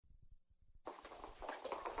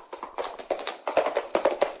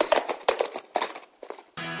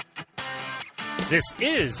This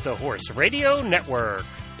is the Horse Radio Network.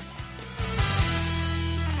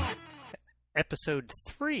 Episode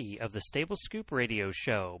 3 of the Stable Scoop Radio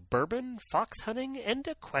Show, Bourbon, Fox Hunting, and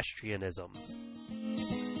Equestrianism.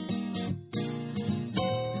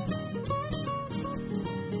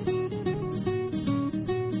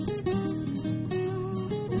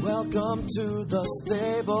 Welcome to the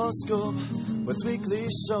Stable Scoop, with weekly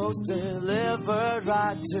shows delivered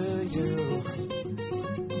right to you.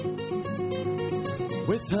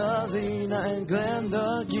 With Helena and Glenn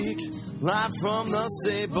the Geek, live from the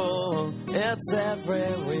stable, it's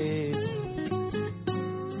every week.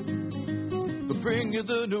 They'll bring you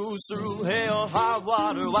the news through hail or high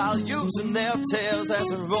water, while using their tails as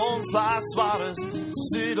their own fly swatters. So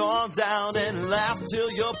sit on down and laugh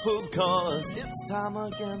till you poop, cause it's time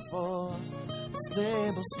again for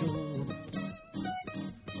Stable Scoop.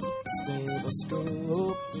 Stable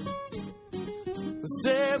Scoop. The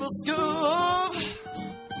Stable Scoop.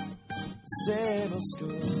 Stable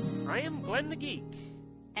Scoop. I am Glenn the Geek.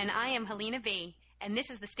 And I am Helena B. And this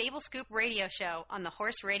is the Stable Scoop Radio Show on the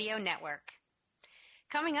Horse Radio Network.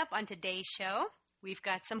 Coming up on today's show, we've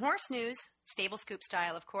got some horse news, Stable Scoop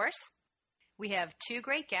style, of course. We have two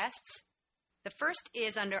great guests. The first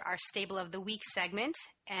is under our Stable of the Week segment,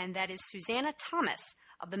 and that is Susanna Thomas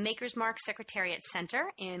of the Maker's Mark Secretariat Center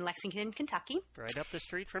in Lexington, Kentucky. Right up the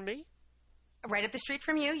street from me. Right up the street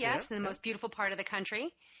from you, yes, in the most beautiful part of the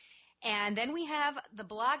country. And then we have the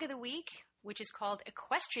blog of the week, which is called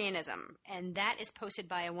Equestrianism, and that is posted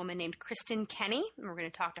by a woman named Kristen Kenny, and we're going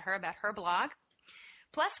to talk to her about her blog.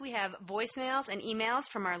 Plus, we have voicemails and emails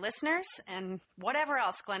from our listeners, and whatever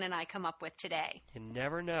else Glenn and I come up with today. You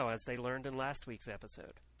never know, as they learned in last week's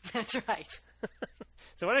episode. That's right.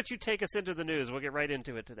 So why don't you take us into the news? We'll get right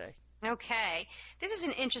into it today. Okay. This is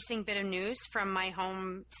an interesting bit of news from my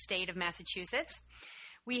home state of Massachusetts.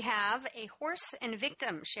 We have a horse and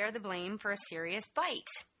victim share the blame for a serious bite.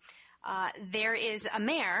 There is a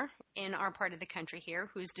mare in our part of the country here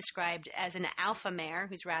who's described as an alpha mare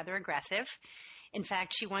who's rather aggressive. In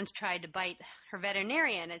fact, she once tried to bite her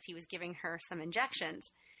veterinarian as he was giving her some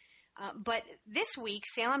injections. But this week,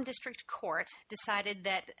 Salem District Court decided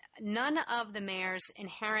that none of the mare's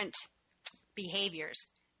inherent behaviors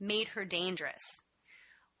made her dangerous.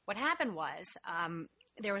 What happened was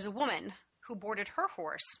there was a woman who boarded her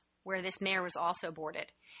horse where this mare was also boarded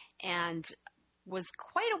and was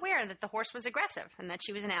quite aware that the horse was aggressive and that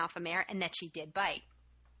she was an alpha mare and that she did bite.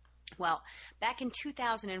 Well, back in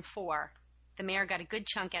 2004, the mare got a good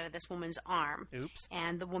chunk out of this woman's arm. Oops.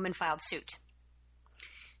 And the woman filed suit.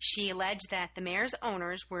 She alleged that the mare's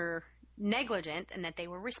owners were negligent and that they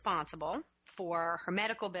were responsible for her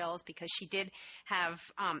medical bills because she did have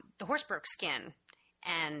the horse broke skin.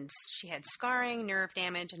 And she had scarring, nerve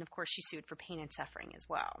damage, and of course she sued for pain and suffering as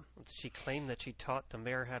well. Did she claim that she taught the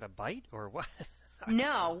mare how to bite, or what?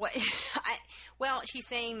 No. Well, she's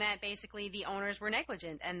saying that basically the owners were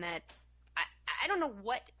negligent and that I don't know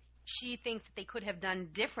what she thinks that they could have done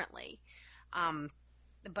differently.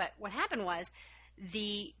 But what happened was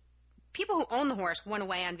the people who owned the horse went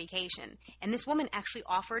away on vacation, and this woman actually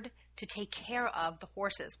offered to take care of the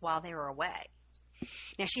horses while they were away.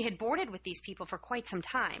 Now, she had boarded with these people for quite some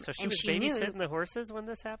time. So she was babysitting the horses when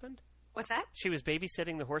this happened? What's that? She was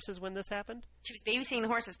babysitting the horses when this happened? She was babysitting the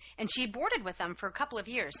horses, and she had boarded with them for a couple of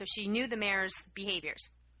years, so she knew the mare's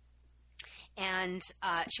behaviors. And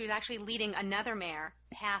she was actually leading another mare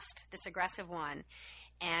past this aggressive one,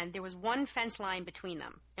 and there was one fence line between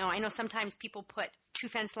them. Now, I know sometimes people put two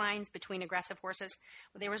fence lines between aggressive horses.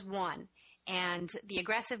 Well, there was one, and the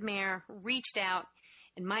aggressive mare reached out.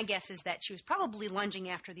 And my guess is that she was probably lunging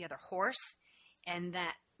after the other horse and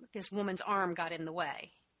that this woman's arm got in the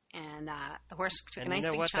way. And the horse took a nice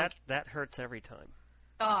big chunk. That hurts every time.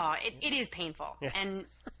 Oh, it is painful. Yeah. And,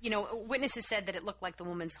 witnesses said that it looked like the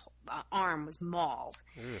woman's arm was mauled.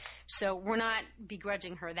 Ugh. So we're not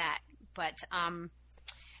begrudging her that. But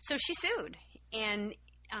so she sued. And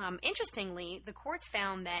interestingly, the courts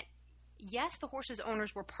found that, yes, the horse's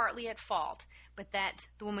owners were partly at fault, but that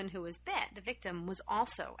the woman who was bit, the victim, was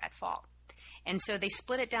also at fault. And so they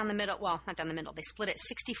split it down the middle. Well, not down the middle. They split it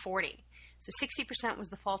 60-40. So 60% was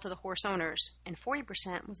the fault of the horse owners, and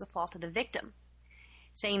 40% was the fault of the victim,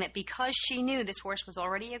 saying that because she knew this horse was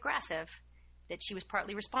already aggressive, that she was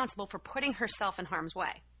partly responsible for putting herself in harm's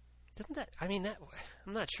way.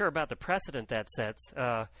 I'm not sure about the precedent that sets.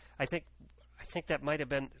 I think that might have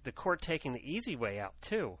been the court taking the easy way out,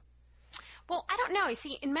 too. Well, I don't know. You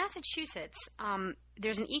see, in Massachusetts,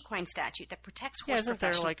 there's an equine statute that protects horse isn't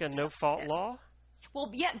there like a no-fault law? Well,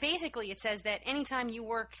 yeah, basically it says that anytime you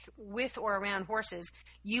work with or around horses,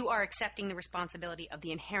 you are accepting the responsibility of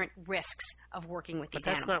the inherent risks of working with these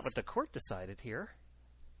animals. But that's not what the court decided here.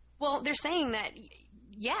 Well, they're saying that,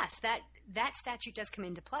 yes, that statute does come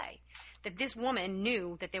into play, that this woman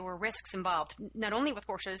knew that there were risks involved, not only with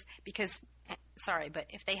horses, because, sorry, but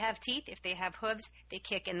if they have teeth, if they have hooves, they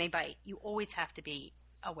kick and they bite. You always have to be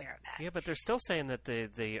aware of that. Yeah, but they're still saying that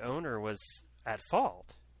the owner was at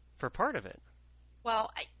fault for part of it.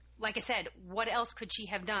 Well, like I said, what else could she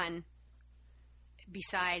have done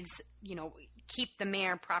besides, keep the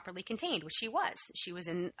mare properly contained, which she was. She was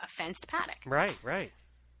in a fenced paddock. Right, right.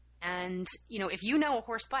 And, if you know a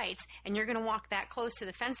horse bites and you're going to walk that close to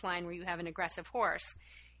the fence line where you have an aggressive horse,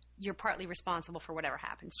 you're partly responsible for whatever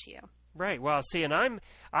happens to you. Right. Well, see, and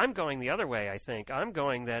I'm going the other way, I think. I'm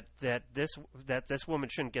going that this woman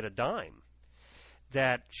shouldn't get a dime.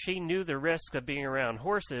 That she knew the risk of being around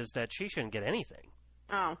horses, that she shouldn't get anything.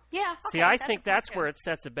 Oh, yeah. Okay, see, I think that's where it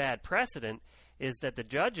sets a bad precedent, is that the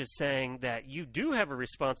judge is saying that you do have a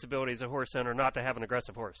responsibility as a horse owner not to have an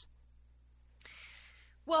aggressive horse.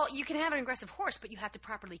 Well, you can have an aggressive horse, but you have to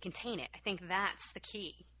properly contain it. I think that's the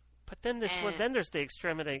key. But then there's the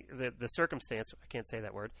extremity, the circumstance, I can't say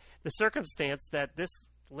that word, the circumstance that this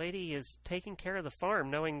lady is taking care of the farm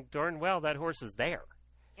knowing darn well that horse is there.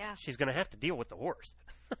 Yeah. She's going to have to deal with the horse.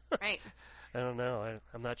 Right. I don't know.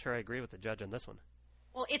 I'm not sure I agree with the judge on this one.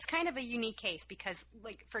 Well, it's kind of a unique case because,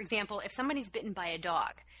 like, for example, if somebody's bitten by a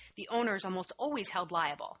dog, the owner is almost always held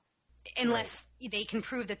liable unless they can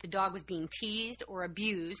prove that the dog was being teased or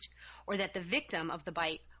abused or that the victim of the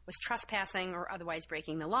bite was trespassing or otherwise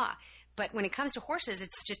breaking the law. But when it comes to horses,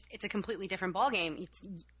 it's a completely different ballgame.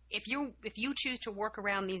 If you choose to work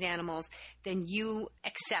around these animals, then you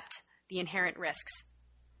accept the inherent risks.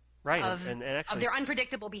 Right, of their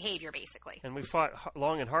unpredictable behavior, basically. And we fought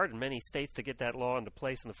long and hard in many states to get that law into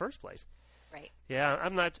place in the first place. Right. Yeah,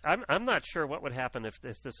 I'm not sure what would happen if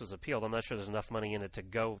this was appealed. I'm not sure there's enough money in it to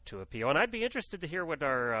go to appeal. And I'd be interested to hear what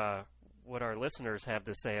our listeners have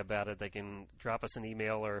to say about it. They can drop us an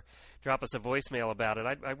email or drop us a voicemail about it.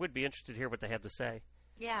 I would be interested to hear what they have to say.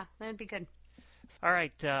 Yeah, that'd be good. All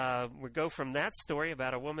right, we go from that story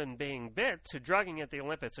about a woman being bit to drugging at the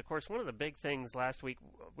Olympics. Of course, one of the big things last week,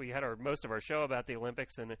 we had most of our show about the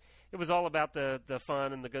Olympics, and it was all about the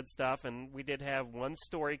fun and the good stuff. And we did have one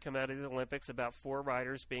story come out of the Olympics about 4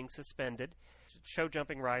 riders being suspended, show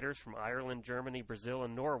jumping riders from Ireland, Germany, Brazil,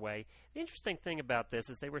 and Norway. The interesting thing about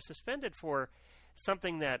this is they were suspended for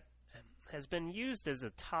something that has been used as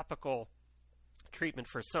a topical treatment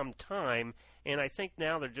for some time, and I think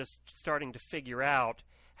now they're just starting to figure out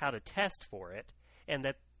how to test for it, and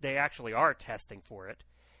that they actually are testing for it.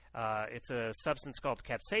 It's a substance called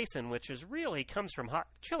capsaicin, which really comes from hot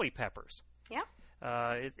chili peppers. Yeah.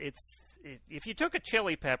 If you took a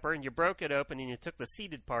chili pepper and you broke it open and you took the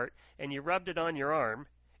seeded part and you rubbed it on your arm,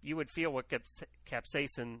 you would feel what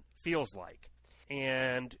capsaicin feels like.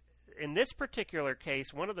 And in this particular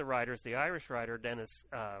case, one of the riders, the Irish rider Dennis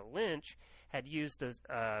Lynch, had used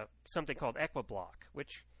something called Equiblock,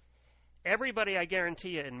 which everybody, I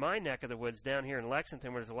guarantee you, in my neck of the woods down here in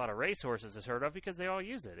Lexington, where there's a lot of racehorses, has heard of because they all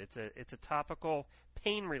use it. It's a topical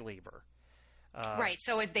pain reliever. Right,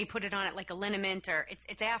 so they put it on it like a liniment, or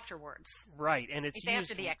it's afterwards. Right, and it's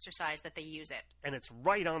after the exercise that they use it. And it's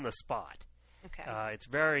right on the spot. Okay. It's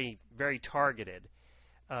very, very targeted.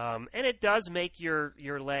 And it does make your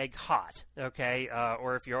leg hot, okay?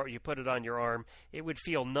 Or if you put it on your arm, it would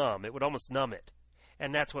feel numb. It would almost numb it.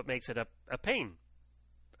 And that's what makes it a pain,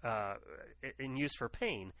 in use for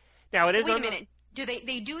pain. Now, it is... Wait a minute. Do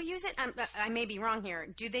they do use it? I may be wrong here.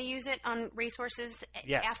 Do they use it on racehorses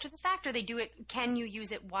after the fact, or can you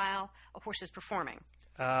use it while a horse is performing?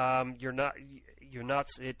 You're not.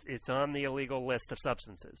 It's on the illegal list of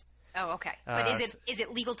substances. Oh, okay. But is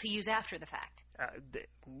it legal to use after the fact?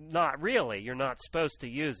 Not really. You're not supposed to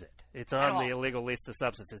use it. It's on the illegal list of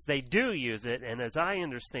substances. They do use it, and as I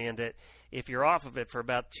understand it, if you're off of it for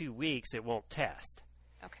about 2 weeks, it won't test.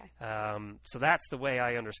 Okay. So that's the way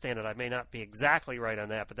I understand it. I may not be exactly right on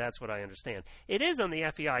that, but that's what I understand. It is on the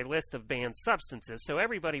FEI list of banned substances, so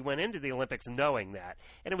everybody went into the Olympics knowing that.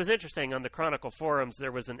 And it was interesting, on the Chronicle forums,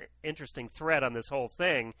 there was an interesting thread on this whole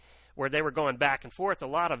thing where they were going back and forth, a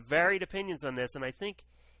lot of varied opinions on this, and I think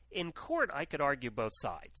in court I could argue both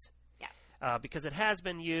sides. Yeah. Because it has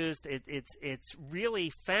been used, it's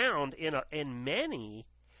really found in many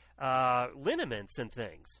liniments and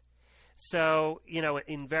things. So,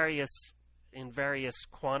 in various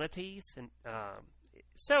quantities, and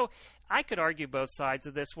so I could argue both sides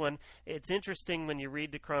of this one. It's interesting when you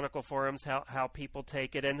read the Chronicle forums how people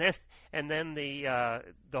take it, and then the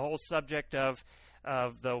whole subject of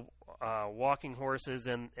of the walking horses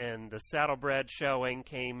and the saddlebred showing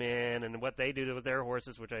came in and what they do with their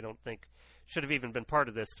horses, which I don't think should have even been part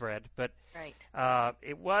of this thread. But right.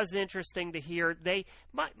 It was interesting to hear.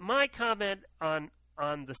 My comment on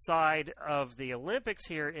the side of the Olympics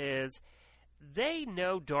here is they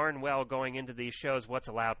know darn well going into these shows what's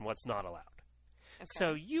allowed and what's not allowed. Okay.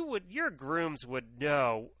 So your grooms would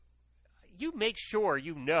know. You make sure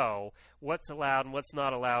you know what's allowed and what's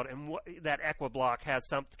not allowed, and that Equiblock has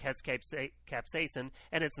capsaicin,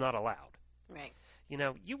 and it's not allowed. Right. You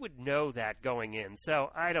know, you would know that going in.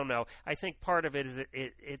 So I don't know. I think part of it is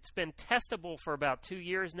it's been testable for about 2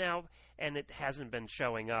 years now, and it hasn't been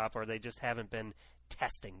showing up, or they just haven't been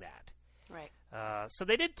testing that. Right. So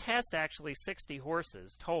they did test actually 60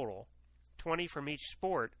 horses total, 20 from each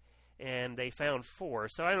sport, and they found 4.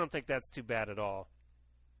 So I don't think that's too bad at all.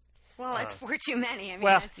 Well, it's 4 too many. I mean,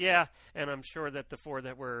 well, yeah, and I'm sure that the 4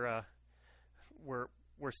 that were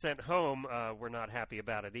sent home were not happy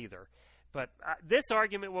about it either. But this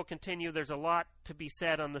argument will continue. There's a lot to be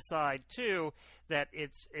said on the side too that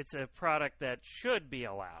it's a product that should be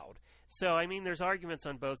allowed. So I mean, there's arguments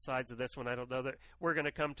on both sides of this one. I don't know that we're going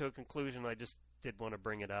to come to a conclusion. I just did want to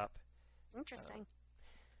bring it up. Interesting.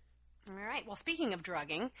 All right. Well, speaking of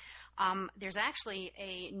drugging, there's actually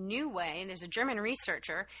a new way. There's a German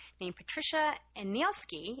researcher named Patricia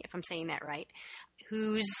Anielski, if I'm saying that right,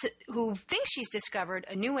 who thinks she's discovered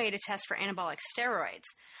a new way to test for anabolic steroids.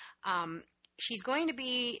 She's going to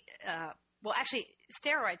be, actually,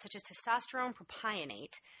 steroids such as testosterone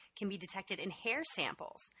propionate can be detected in hair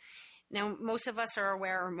samples. Now, most of us are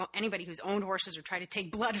aware, or anybody who's owned horses or tried to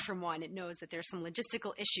take blood from one, it knows that there's some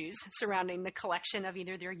logistical issues surrounding the collection of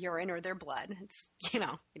either their urine or their blood. It's, you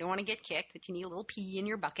don't want to get kicked, but you need a little pee in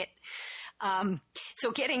your bucket.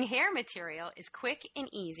 So getting hair material is quick and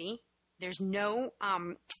easy. There's no,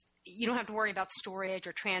 you don't have to worry about storage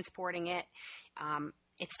or transporting it.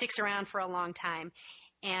 It sticks around for a long time.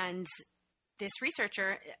 And this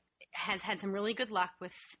researcher has had some really good luck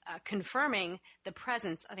with confirming the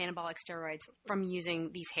presence of anabolic steroids from using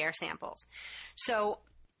these hair samples. So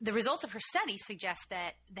the results of her study suggest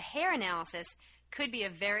that the hair analysis could be a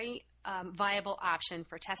very viable option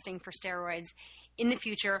for testing for steroids in the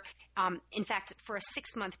future, in fact, for a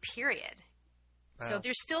 6-month period. Wow. So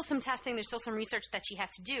there's still some testing, there's still some research that she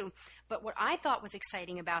has to do. But what I thought was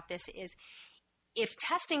exciting about this is if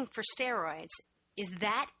testing for steroids is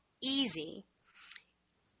that easy,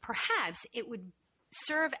 perhaps it would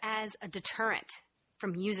serve as a deterrent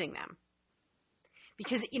from using them.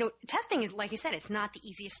 Because, testing is, like you said, it's not the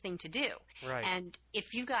easiest thing to do. Right. And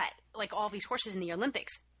if you've got, like, all these horses in the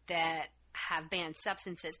Olympics that have banned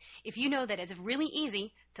substances, if you know that it's really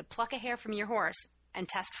easy to pluck a hair from your horse and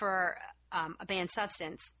test for a banned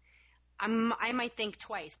substance, I might think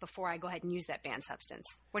twice before I go ahead and use that banned substance.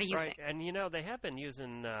 What do you think? And, they have been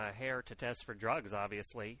using hair to test for drugs,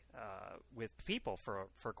 obviously, with people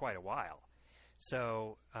for quite a while.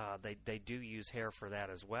 So they do use hair for that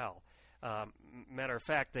as well. Matter of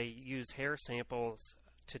fact, they use hair samples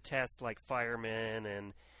to test, like, firemen.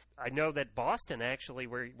 And I know that Boston, actually,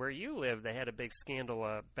 where you live, they had a big scandal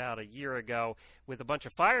about a year ago with a bunch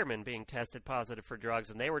of firemen being tested positive for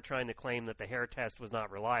drugs, and they were trying to claim that the hair test was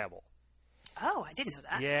not reliable. Oh, I didn't know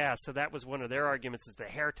that. Yeah, so that was one of their arguments, is the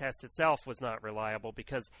hair test itself was not reliable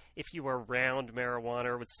because if you were around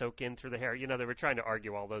marijuana, it would soak in through the hair. They were trying to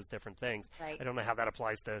argue all those different things. Right. I don't know how that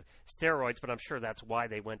applies to steroids, but I'm sure that's why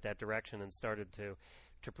they went that direction and started to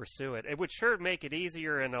pursue it. It would sure make it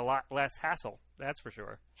easier and a lot less hassle, that's for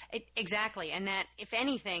sure. Exactly, and that, if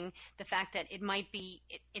anything, the fact that it might be,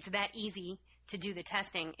 it's that easy to do the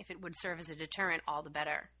testing, if it would serve as a deterrent, all the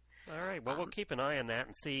better. All right, well, we'll keep an eye on that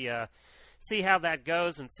and see how that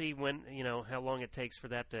goes and see when, how long it takes for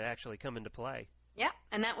that to actually come into play. Yeah,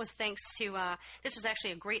 and that was thanks to, this was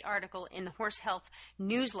actually a great article in the Horse Health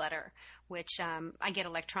newsletter, which I get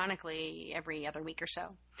electronically every other week or so.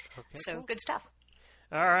 Okay, so cool. Good stuff.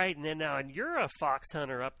 All right, and then now you're a fox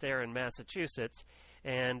hunter up there in Massachusetts,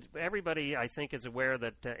 and everybody, I think, is aware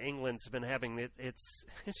that England's been having its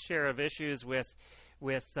share of issues with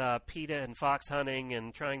PETA and fox hunting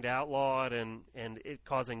and trying to outlaw it, and it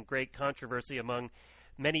causing great controversy among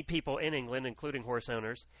many people in England, including horse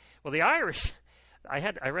owners. Well, the Irish,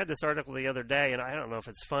 I read this article the other day, and I don't know if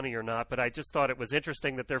it's funny or not, but I just thought it was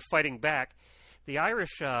interesting that they're fighting back. The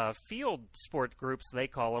Irish field sport groups, they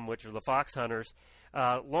call them, which are the fox hunters,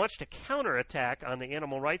 launched a counterattack on the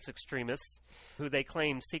animal rights extremists, who they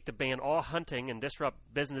claim seek to ban all hunting and disrupt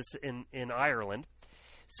business in Ireland.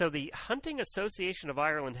 So the Hunting Association of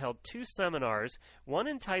Ireland held 2 seminars, one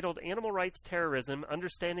entitled Animal Rights Terrorism,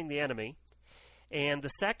 Understanding the Enemy, And the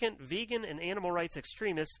second, vegan and animal rights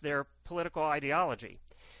extremists, their political ideology,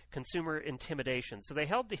 consumer intimidation. So they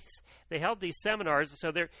held these seminars.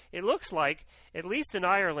 So it looks like, at least in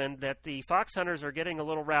Ireland, that the fox hunters are getting a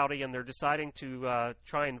little rowdy and they're deciding to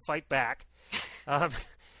try and fight back. But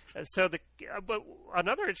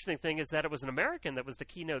another interesting thing is that it was an American that was the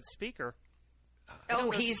keynote speaker.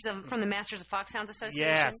 He's from the Masters of Foxhounds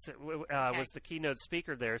Association? Yes, was the keynote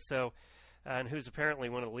speaker there. So, and who's apparently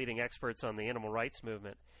one of the leading experts on the animal rights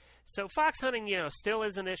movement. So fox hunting, still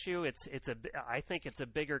is an issue. I think it's a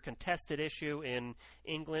bigger contested issue in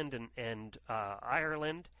England and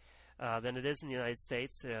Ireland than it is in the United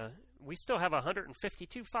States. We still have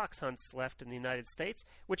 152 fox hunts left in the United States,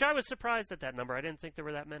 which I was surprised at that number. I didn't think there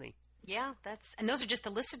were that many. Yeah, and those are just the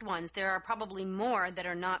listed ones. There are probably more that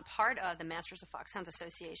are not part of the Masters of Foxhounds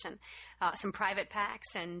Association. Some private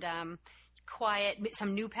packs and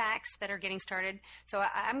some new packs that are getting started. So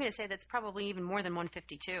I'm going to say that's probably even more than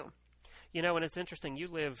 152. And it's interesting. You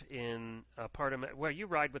live in a part of where you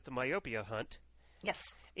ride with the myopia hunt.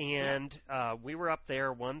 Yes. And we were up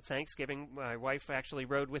there one Thanksgiving. My wife actually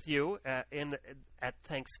rode with you at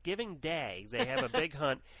Thanksgiving Day. They have a big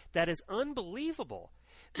hunt that is unbelievable.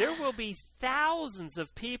 There will be thousands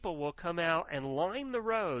of people will come out and line the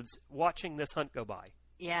roads watching this hunt go by.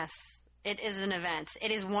 Yes. It is an event.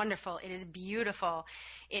 It is wonderful. It is beautiful.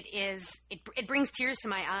 It brings tears to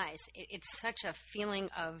my eyes. It's such a feeling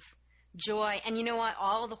of joy. And you know what?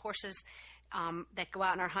 All of the horses that go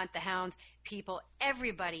out on our hunt, the hounds, people,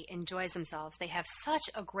 everybody enjoys themselves. They have such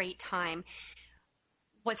a great time.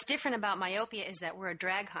 What's different about myopia is that we're a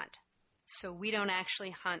drag hunt. So we don't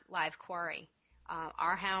actually hunt live quarry.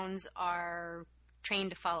 Our hounds are trained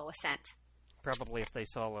to follow a scent. Probably if they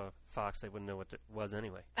saw a fox, they wouldn't know what it was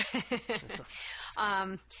anyway.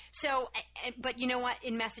 But you know what?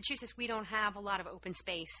 In Massachusetts, we don't have a lot of open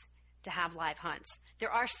space to have live hunts.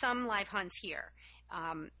 There are some live hunts here,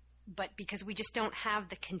 but because we just don't have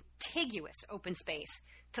the contiguous open space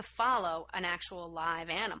to follow an actual live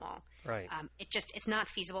animal. Right. It's not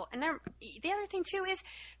feasible. And the other thing, too, is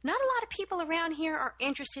not a lot of people around here are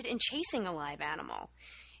interested in chasing a live animal.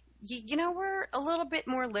 We're a little bit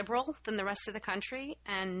more liberal than the rest of the country,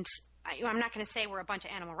 and I'm not going to say we're a bunch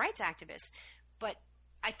of animal rights activists, but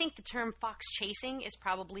I think the term fox chasing is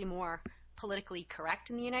probably more politically correct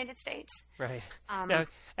in the United States. Right. Now,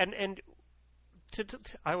 and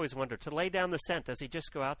I always wonder, to lay down the scent, does he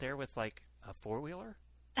just go out there with, like, a four-wheeler?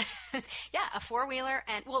 Yeah, a four-wheeler.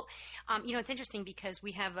 And, it's interesting because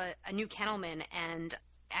we have a new kennelman, and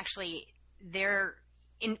actually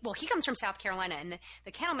he comes from South Carolina, and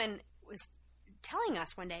the kennelman was telling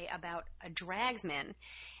us one day about a dragsman,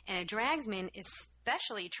 and a dragsman is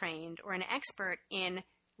specially trained or an expert in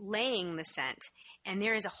laying the scent. And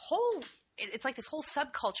there is it's like this whole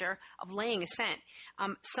subculture of laying a scent.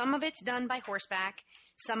 Some of it's done by horseback,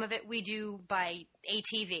 some of it we do by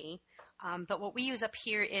ATV, but what we use up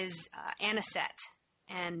here is anisette.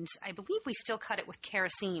 And I believe we still cut it with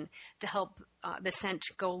kerosene to help the scent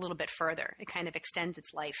go a little bit further. It kind of extends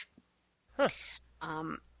its life. Huh.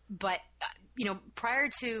 But prior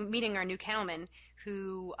to meeting our new kennelman,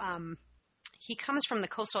 who he comes from the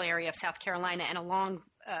coastal area of South Carolina and a long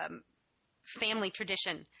family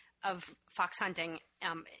tradition of fox hunting.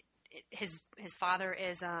 His father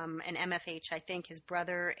is an MFH, I think. His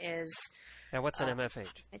brother is... Now, what's an MFH?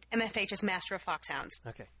 MFH is Master of Foxhounds.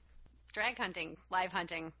 Okay. Drag hunting, live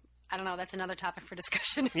hunting. I don't know. That's another topic for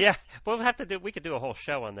discussion. Yeah, we could do a whole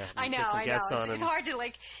show on that. I know. It's hard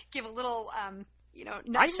to give a little,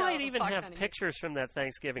 nutshell. I might even have hunting. Pictures from that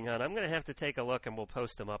Thanksgiving hunt. I'm going to have to take a look, and we'll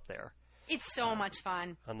post them up there. It's so much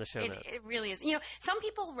fun. On the show notes. It really is. Some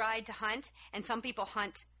people ride to hunt, and some people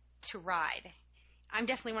hunt to ride. I'm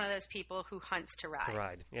definitely one of those people who hunts to ride. To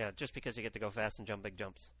ride, yeah, just because you get to go fast and jump big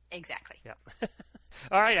jumps. Exactly. Yeah.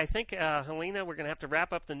 All right, I think, Helena, we're going to have to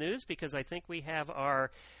wrap up the news because I think we have our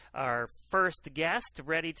first guest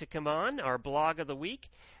ready to come on, our blog of the week.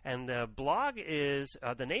 And the blog is,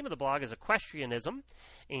 the name of the blog is Equestrianism,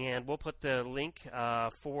 and we'll put the link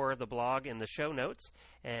for the blog in the show notes.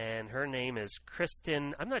 And her name is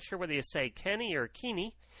Kristen, I'm not sure whether you say Kenny or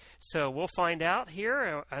Keeney, so we'll find out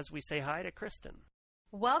here as we say hi to Kristen.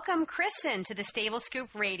 Welcome, Kristen, to the Stable Scoop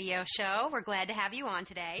Radio Show. We're glad to have you on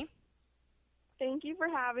today. Thank you for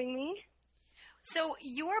having me. So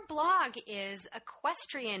your blog is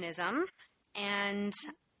Equestrianism, and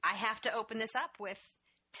I have to open this up with,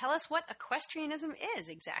 tell us what equestrianism is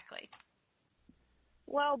exactly.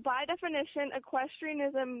 Well, by definition,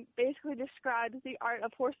 equestrianism basically describes the art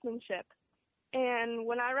of horsemanship. And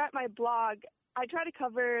when I write my blog, I try to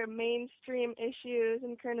cover mainstream issues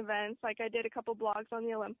and current events, like I did a couple blogs on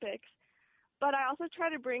the Olympics. but I also try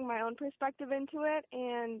to bring my own perspective into it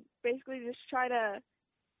and basically just try to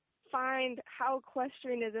find how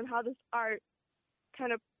equestrianism, how this art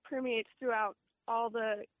kind of permeates throughout all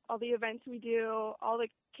the events we do, all the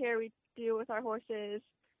care we do with our horses,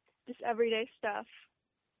 just everyday stuff.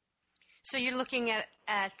 So you're looking at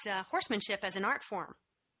horsemanship as an art form.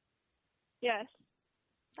 Yes.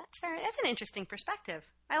 That's an interesting perspective.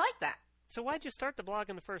 I like that. So why'd you start the blog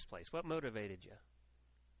in the first place? What motivated you?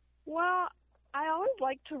 Well, I always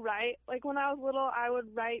liked to write. Like when I was little, I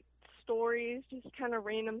would write stories, just kind of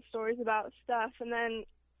random stories about stuff. And then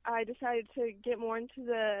I decided to get more into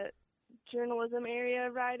the journalism area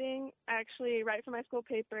of writing. I actually write for my school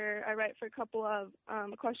paper. I write for a couple of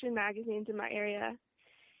equestrian magazines in my area.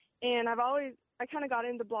 And I kind of got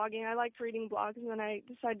into blogging. I liked reading blogs, and then I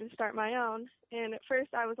decided to start my own. And at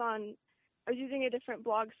first I was using a different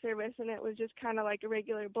blog service, and it was just kind of like a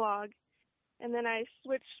regular blog. And then I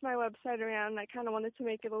switched my website around, and I kind of wanted to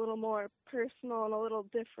make it a little more personal and a little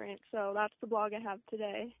different. So that's the blog I have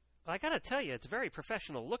today. Well, I got to tell you, it's very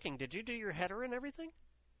professional looking. Did you do your header and everything?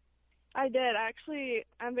 I did. Actually,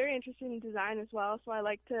 I'm very interested in design as well, so I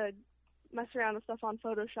like to mess around with stuff on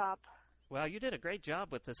Photoshop. Well, you did a great job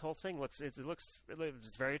with this whole thing.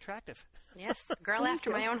 It's very attractive. Yes, girl after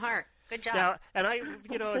my own heart. Good job. Now, and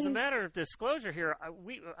as a matter of disclosure here,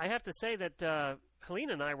 I have to say that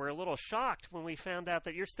Helena and I were a little shocked when we found out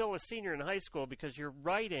that you're still a senior in high school, because your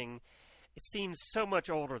writing, it seems so much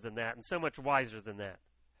older than that and so much wiser than that.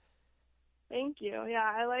 Thank you. Yeah,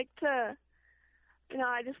 I like to,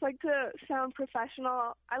 I just like to sound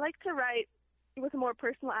professional. I like to write with a more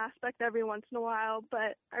personal aspect every once in a while,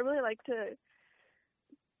 but I really like to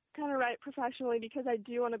kind of write professionally because I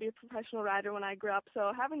do want to be a professional writer when I grow up.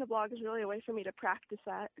 So having the blog is really a way for me to practice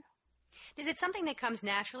that. Is it something that comes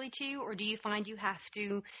naturally to you, or do you find you have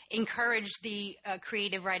to encourage the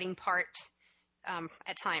creative writing part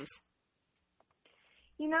at times?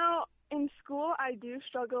 In school, I do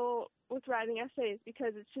struggle with writing essays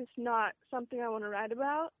because it's just not something I want to write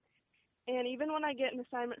about. And even when I get an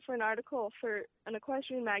assignment for an article for an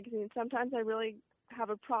equestrian magazine, sometimes I really have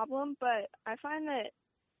a problem. But I find that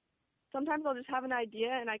sometimes I'll just have an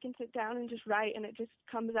idea and I can sit down and just write, and it just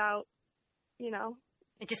comes out,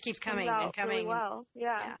 It just keeps coming and coming. Really well,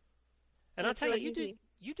 yeah. And I'll tell really you,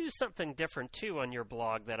 you do something different, too, on your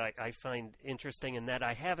blog that I find interesting and that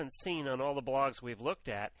I haven't seen on all the blogs we've looked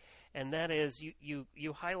at, and that is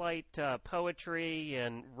you highlight poetry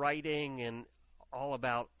and writing and all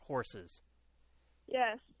about horses.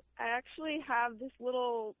 Yes. I actually have this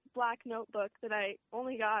little black notebook that I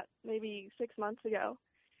only got maybe 6 months ago.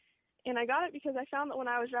 And I got it because I found that when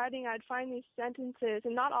I was writing, I'd find these sentences,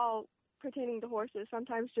 and not all pertaining to horses,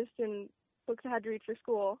 sometimes just in books I had to read for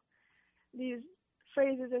school, these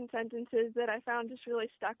phrases and sentences that I found just really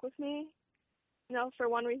stuck with me, for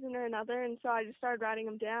one reason or another. And so I just started writing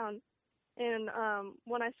them down. And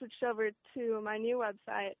when I switched over to my new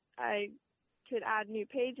website, I could add new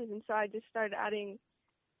pages, and so I just started adding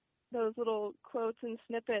those little quotes and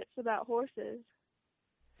snippets about horses.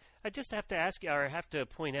 I just have to ask you, or I have to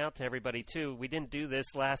point out to everybody, too, we didn't do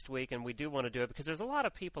this last week, and we do want to do it because there's a lot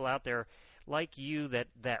of people out there like you that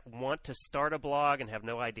want to start a blog and have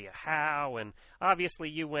no idea how, and obviously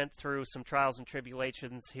you went through some trials and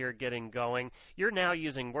tribulations here getting going. You're now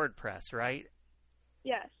using WordPress, right?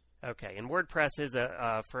 Yes. Okay, and WordPress is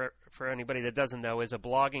for anybody that doesn't know, is a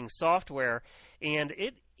blogging software, and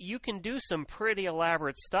you can do some pretty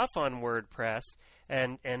elaborate stuff on WordPress,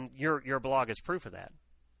 and your blog is proof of that.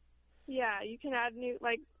 Yeah, you can add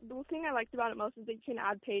the thing I liked about it most is that you can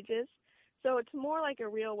add pages. So it's more like a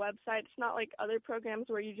real website. It's not like other programs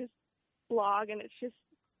where you just blog and it's just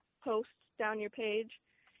posts down your page.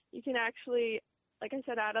 You can actually, like I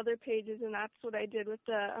said, add other pages, and that's what I did with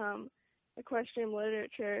the equestrian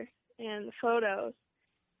literature and the photos.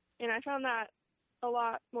 And I found that a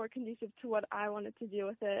lot more conducive to what I wanted to do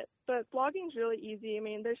with it. But blogging's really easy. I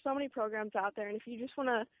mean, there's so many programs out there, and if you just want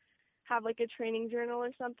to have like a training journal or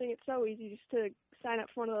something, it's so easy just to sign up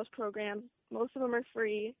for one of those programs. Most of them are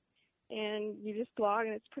free, and you just blog,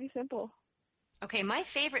 and it's pretty simple. Okay, my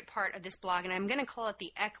favorite part of this blog, and I'm going to call it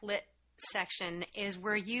the Ec-Lit section, is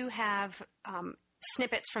where you have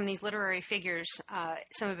snippets from these literary figures.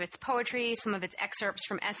 Some of it's poetry, some of it's excerpts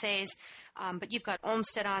from essays, but you've got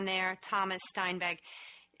Olmsted on there, Thomas, Steinbeck.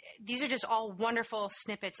 These are just all wonderful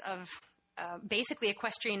snippets of basically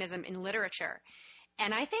equestrianism in literature.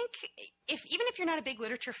 And I think even if you're not a big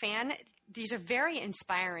literature fan, these are very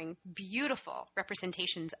inspiring, beautiful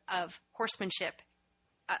representations of horsemanship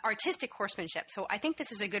artistic horsemanship. So I think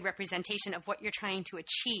this is a good representation of what you're trying to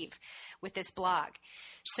achieve with this blog.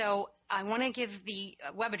 So I want to give the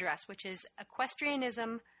web address, which is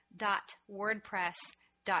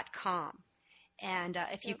equestrianism.wordpress.com. And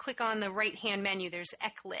if you click on the right-hand menu, there's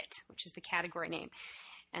Eclit, which is the category name,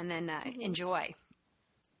 and then Enjoy.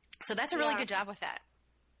 So that's a really good job with that.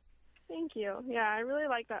 Thank you. Yeah, I really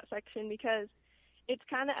like that section because it's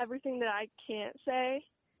kind of everything that I can't say.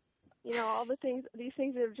 You know, all these things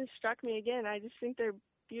that have just struck me again. I just think they're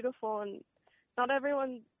beautiful, and not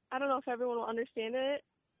everyone, I don't know if everyone will understand it.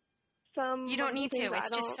 You don't need to. It's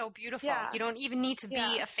just so beautiful. Yeah. You don't even need to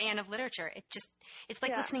be a fan of literature. It's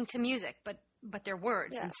like listening to music, but they're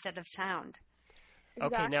words instead of sound.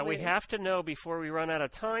 Exactly. Okay, now we have to know before we run out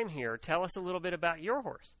of time here, tell us a little bit about your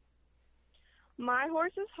horse. My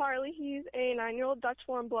horse is Harley. He's a 9-year-old Dutch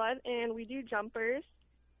warm blood, and we do jumpers.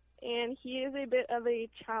 And he is a bit of a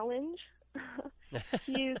challenge.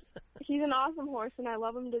 He's an awesome horse, and I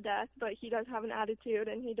love him to death, but he does have an attitude,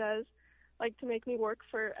 and he does like to make me work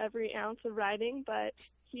for every ounce of riding, but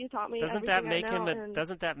he taught me Doesn't that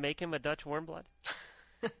make him a Dutch warm blood?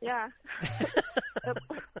 Yeah.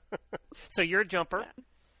 So you're a jumper. Yeah.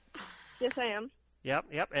 Yes, I am.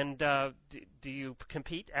 Yep. And do you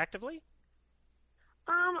compete actively?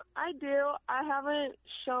 I do. I haven't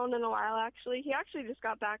shown in a while, actually. He actually just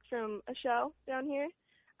got back from a show down here.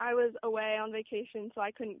 I was away on vacation, so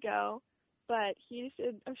I couldn't go. But he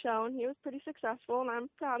did a show, and he was pretty successful, and I'm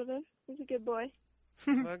proud of him. He's a good boy.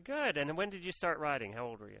 Well, good. And when did you start riding? How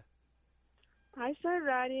old were you? I started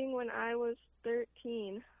riding when I was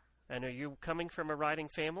 13. And are you coming from a riding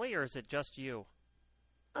family, or is it just you?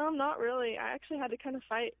 Not really. I actually had to kind of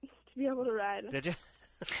fight to be able to ride. Did you?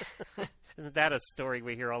 Isn't that a story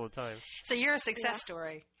we hear all the time? So you're a success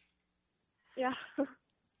story. Yeah.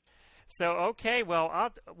 So, okay,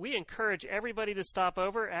 well, we encourage everybody to stop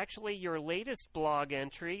over. Actually, your latest blog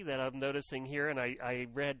entry that I'm noticing here, and I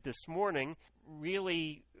read this morning,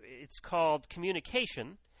 really, it's called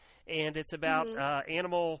Communication, and it's about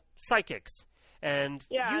animal psychics. And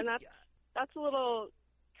and that's a little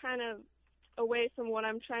kind of away from what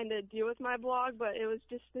I'm trying to do with my blog, but it was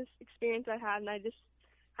just this experience I had, and I just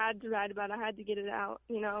had to write about it. I had to get it out,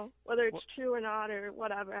 you know, whether it's true or not or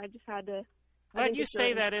whatever. I just had to. Well, you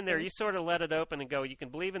say that in there. You sort of let it open and go, you can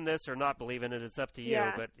believe in this or not believe in it. It's up to you,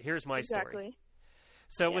 but here's my story.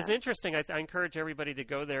 So it was interesting. I encourage everybody to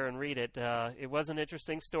go there and read it. It was an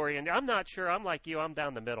interesting story, and I'm not sure. I'm like you. I'm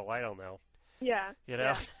down the middle. I don't know. Yeah. You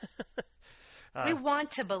know? Yeah. We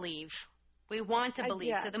want to believe. We want to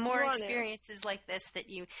believe. So the more experiences like this that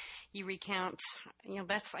you recount, you know,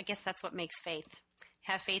 I guess that's what makes faith.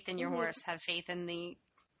 Have faith in your horse. Have faith in the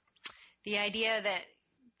idea that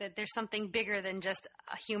there's something bigger than just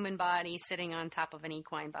a human body sitting on top of an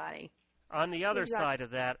equine body. On the other side of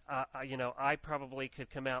that, you know, I probably could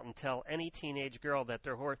come out and tell any teenage girl that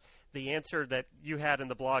their horse, the answer that you had in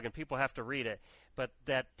the blog, and people have to read it, but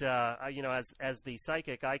that, you know, as the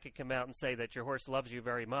psychic, I could come out and say that your horse loves you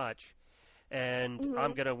very much, and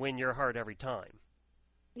I'm going to win your heart every time.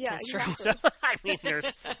 Yeah, that's exactly. true. So, I mean,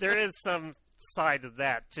 there is some side of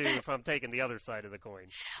that, too, if I'm taking the other side of the coin.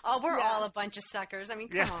 Oh, we're all a bunch of suckers. I mean,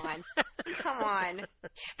 come on. Come on.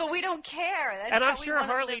 But we don't care. That's and how I'm we sure wanna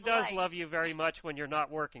Harley live does life. love you very much when you're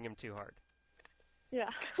not working him too hard.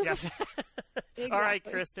 Yeah. Yes. Exactly. All right,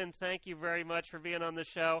 Kristen, thank you very much for being on the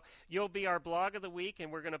show. You'll be our Blog of the Week,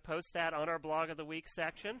 and we're going to post that on our Blog of the Week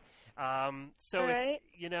section. So, if,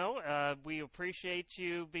 you know, we appreciate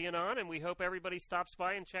you being on, and we hope everybody stops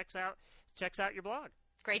by and checks out your blog.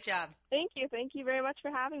 Great job. Thank you. Thank you very much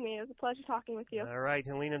for having me. It was a pleasure talking with you. All right,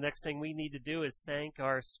 Helena, next thing we need to do is thank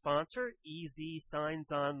our sponsor,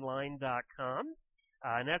 EZSignsOnline.com.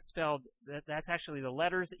 And that's spelled, that's actually the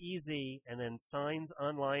letters EZ and then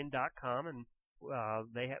signsonline.com. And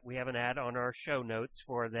we have an ad on our show notes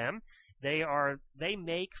for them. They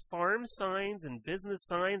make farm signs and business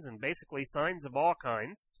signs and basically signs of all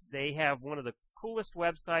kinds. They have one of the coolest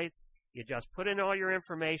websites. You just put in all your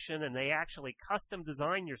information, and they actually custom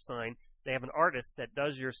design your sign. They have an artist that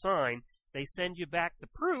does your sign. They send you back the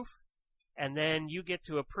proof, and then you get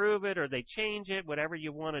to approve it, or they change it, whatever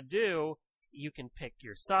you want to do. You can pick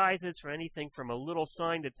your sizes for anything from a little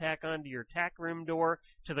sign to tack onto your tack room door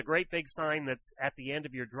to the great big sign that's at the end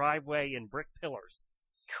of your driveway in brick pillars.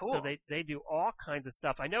 Cool. So they do all kinds of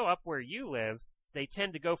stuff. I know up where you live, they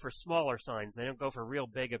tend to go for smaller signs. They don't go for real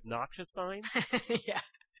big, obnoxious signs. Yeah.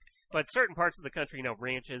 But certain parts of the country, you know,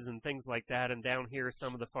 ranches and things like that, and down here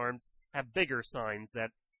some of the farms have bigger signs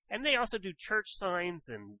and they also do church signs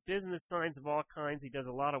and business signs of all kinds. He does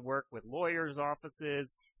a lot of work with lawyers'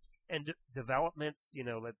 offices and developments,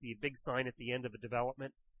 like the big sign at the end of a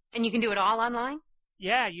development. And you can do it all online?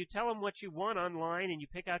 Yeah, you tell them what you want online, and you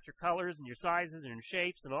pick out your colors and your sizes and your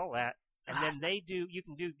shapes and all that. And then you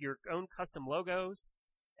can do your own custom logos,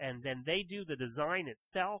 and then they do the design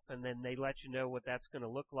itself, and then they let you know what that's going to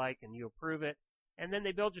look like, and you approve it. And then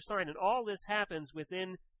they build your sign, and all this happens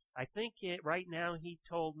within, I think right now he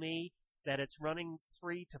told me that it's running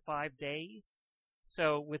 3 to 5 days.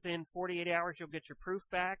 So within 48 hours, you'll get your proof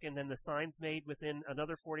back, and then the sign's made within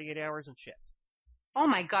another 48 hours and shipped. Oh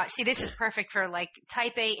my gosh! See, this is perfect for like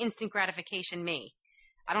type A instant gratification me.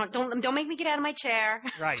 Don't make me get out of my chair.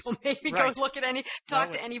 Right. Don't make me go look at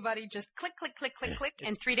talk to anybody. Just click,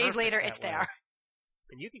 and 3 days later it's there.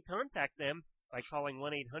 And you can contact them by calling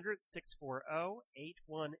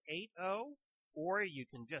 1-800-640-8180, or you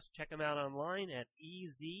can just check them out online at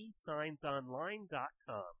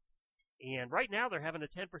ezsignsonline.com. And right now they're having a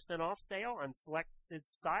 10% off sale on selected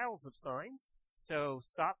styles of signs. So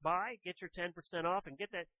stop by, get your 10% off, and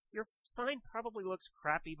get that. Your sign probably looks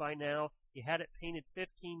crappy by now. You had it painted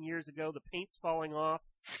 15 years ago. The paint's falling off,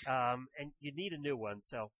 and you need a new one.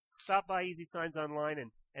 So stop by Easy Signs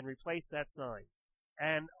Online and replace that sign.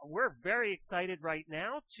 And we're very excited right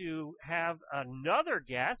now to have another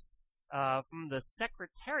guest from the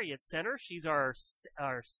Secretariat Center. She's our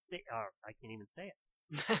I can't even say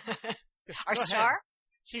it. Our star?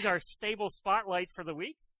 She's our stable spotlight for the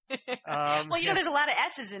week. Well, there's a lot of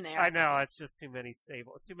S's in there. I know, it's just too many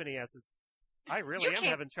S's. I really am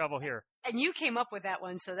having trouble here. And you came up with that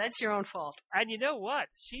one, so that's your own fault. And you know what?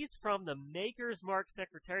 She's from the Maker's Mark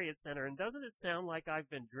Secretariat Center, and doesn't it sound like I've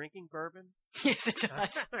been drinking bourbon? Yes, it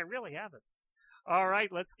does. I really haven't. All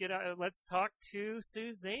right, let's talk to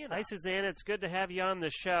Susanna. Hi, Susanna. It's good to have you on the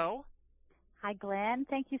show. Hi, Glenn.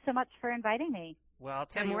 Thank you so much for inviting me. Well, I'll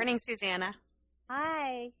tell you. Good morning, Susanna.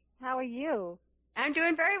 Hi. How are you? I'm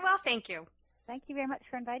doing very well, thank you. Thank you very much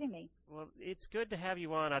for inviting me. Well, it's good to have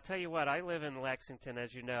you on. I'll tell you what, I live in Lexington,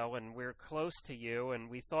 as you know, and we're close to you, and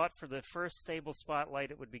we thought for the first Stable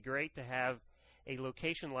Spotlight it would be great to have a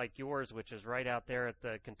location like yours, which is right out there at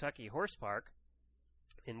the Kentucky Horse Park,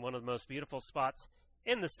 in one of the most beautiful spots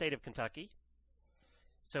in the state of Kentucky.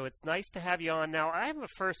 So it's nice to have you on. Now, I have a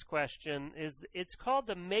first question. It's called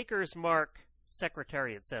the Maker's Mark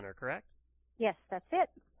Secretariat Center, correct? Yes, that's it.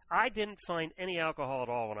 I didn't find any alcohol at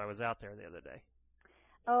all when I was out there the other day.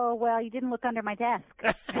 Oh, well, you didn't look under my desk.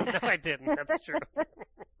 No, I didn't. That's true.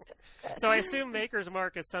 So I assume Maker's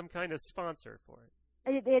Mark is some kind of sponsor for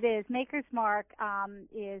it. It is. Maker's Mark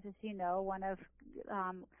is, as you know, one of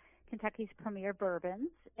Kentucky's premier bourbons,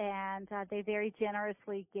 and they very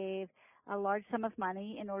generously gave a large sum of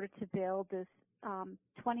money in order to build this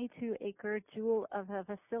 22-acre jewel of a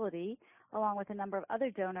facility, along with a number of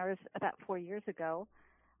other donors about 4 years ago.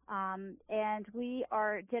 And we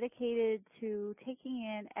are dedicated to taking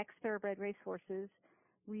in ex-thoroughbred racehorses,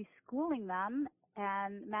 reschooling them,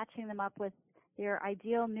 and matching them up with their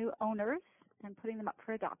ideal new owners and putting them up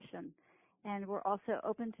for adoption. And we're also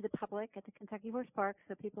open to the public at the Kentucky Horse Park,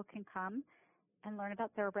 so people can come and learn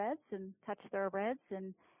about thoroughbreds and touch thoroughbreds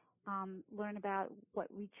and learn about what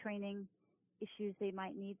retraining issues they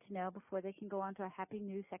might need to know before they can go on to a happy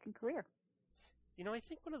new second career. I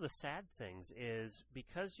think one of the sad things is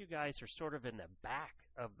because you guys are sort of in the back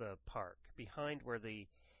of the park, behind where the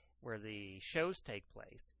shows take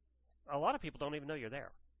place, a lot of people don't even know you're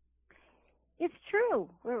there. It's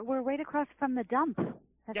true. We're right across from the dump.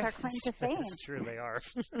 That's our claim to fame. That's true, they are.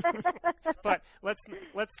 But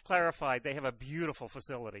let's clarify. They have a beautiful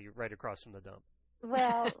facility right across from the dump.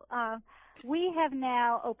 Well, we have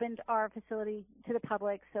now opened our facility to the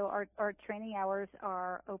public, so our training hours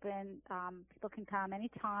are open. People can come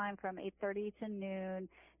anytime from 8:30 to noon,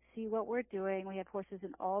 see what we're doing. We have horses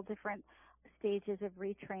in all different stages of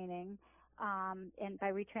retraining. And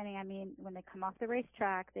by retraining, I mean when they come off the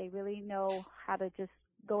racetrack, they really know how to just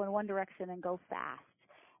go in one direction and go fast.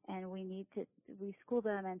 And we need to reschool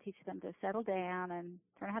them and teach them to settle down and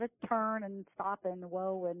learn how to turn and stop and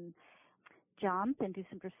whoa and jump and do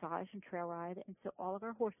some dressage and trail ride. And so all of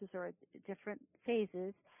our horses are at different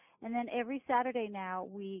phases. And then every Saturday now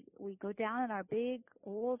we go down in our big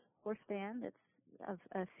old horse van that's of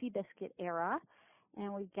a Seabiscuit era,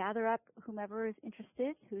 and we gather up whomever is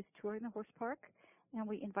interested who's touring the horse park, and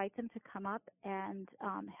we invite them to come up and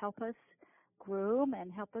help us groom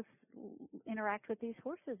and help us interact with these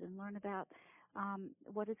horses and learn about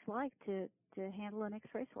what it's like to handle an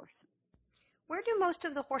ex-racehorse. Where do most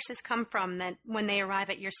of the horses come from then when they arrive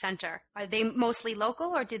at your center? Are they mostly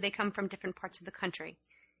local, or do they come from different parts of the country?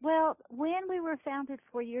 Well, when we were founded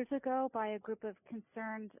 4 years ago by a group of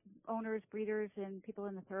concerned owners, breeders, and people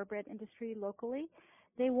in the thoroughbred industry locally,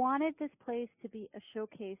 they wanted this place to be a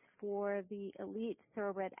showcase for the elite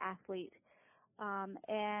thoroughbred athlete.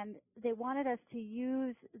 And they wanted us to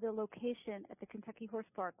use the location at the Kentucky Horse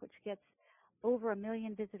Park, which gets over 1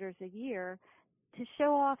 million visitors a year, to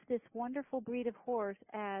show off this wonderful breed of horse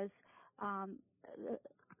as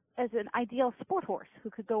an ideal sport horse who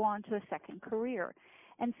could go on to a second career.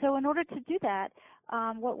 And so in order to do that,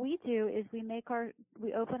 what we do is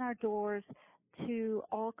we open our doors to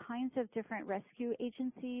all kinds of different rescue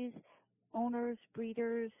agencies, owners,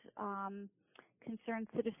 breeders, concerned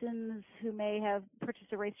citizens who may have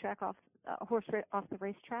purchased a horse off the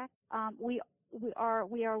racetrack. We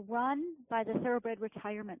are run by the Thoroughbred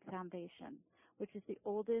Retirement Foundation, which is the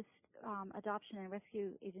oldest adoption and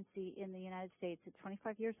rescue agency in the United States. It's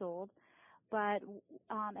 25 years old, but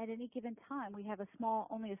at any given time we have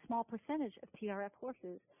only a small percentage of TRF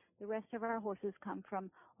horses. The rest of our horses come from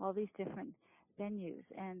all these different venues,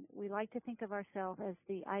 and we like to think of ourselves as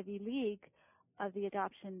the Ivy League of the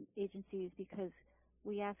adoption agencies, because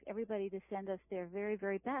we ask everybody to send us their very,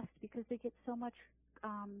 very best, because they get so much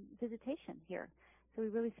visitation here. So we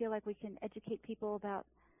really feel like we can educate people about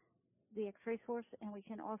the X-Race horse, and we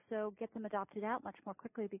can also get them adopted out much more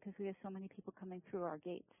quickly because we have so many people coming through our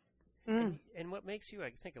gates. And what makes you,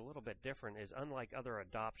 I think, a little bit different is, unlike other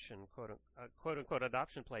adoption, quote unquote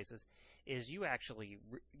adoption places, is you actually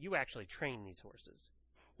train these horses.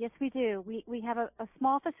 Yes, we do. We have a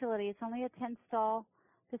small facility. It's only a 10-stall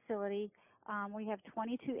facility. We have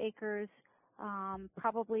 22 acres,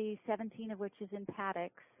 probably 17 of which is in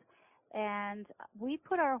paddocks. And we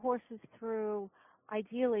put our horses through,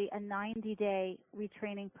 ideally, a 90-day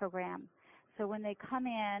retraining program. So when they come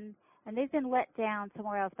in, and they've been let down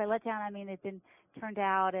somewhere else. By let down, I mean they've been turned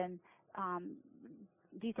out and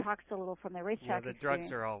detoxed a little from their racetrack the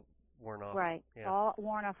drugs are all worn off. Right, yeah. All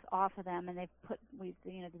worn off of them, and they've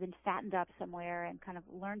been fattened up somewhere and kind of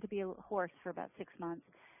learned to be a horse for about 6 months.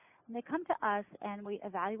 And they come to us, and we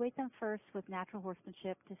evaluate them first with natural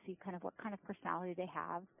horsemanship to see kind of what kind of personality they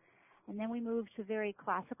have. And then we move to very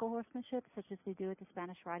classical horsemanship, such as they do at the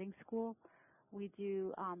Spanish riding school. We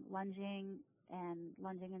do lunging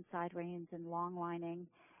and side reins and long lining,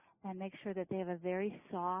 and make sure that they have a very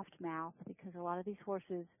soft mouth, because a lot of these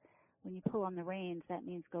horses, when you pull on the reins, that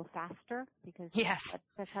means go faster, because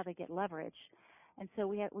that's how they get leverage. And so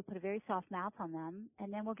we put a very soft mouth on them,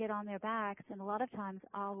 and then we'll get on their backs, and a lot of times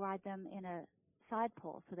I'll ride them in a side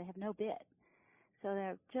pull, so they have no bit. So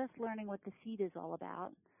they're just learning what the seat is all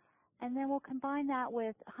about. And then we'll combine that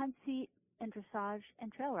with hunt seat and dressage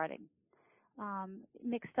and trail riding,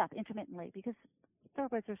 mixed up intermittently, because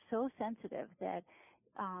thoroughbreds are so sensitive that,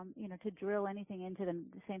 to drill anything into them,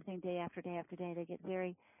 the same thing day after day after day, they get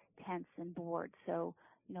very tense and bored. So,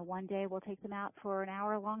 one day we'll take them out for an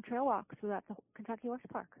hour-long trail walk throughout the Kentucky Horse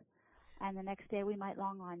Park. And the next day we might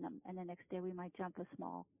long line them. And the next day we might jump a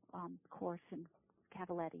small course in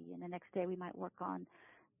Cavaletti. And the next day we might work on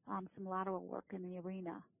some lateral work in the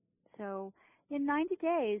arena. So in 90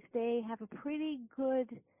 days, they have a pretty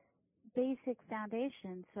good basic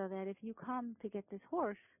foundation, so that if you come to get this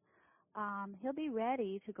horse, he'll be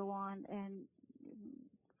ready to go on and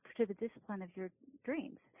to the discipline of your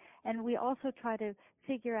dreams. And we also try to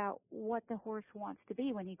figure out what the horse wants to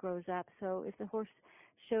be when he grows up. So if the horse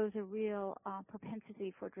shows a real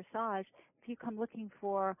propensity for dressage, if you come looking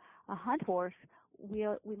for a hunt horse, we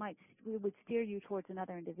would steer you towards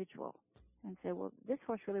another individual and say, well, this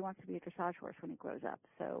horse really wants to be a dressage horse when he grows up.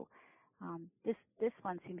 So this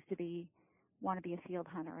one seems to want to be a field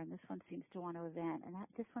hunter, and this one seems to want to event, and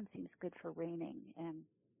this one seems good for reining. And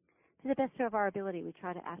to the best of our ability, we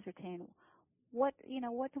try to ascertain what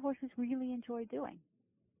the horses really enjoy doing.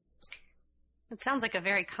 It sounds like a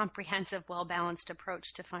very comprehensive, well-balanced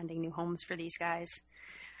approach to finding new homes for these guys.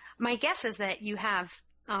 My guess is that you have,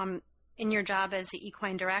 in your job as the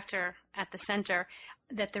equine director at the center,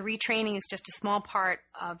 that the retraining is just a small part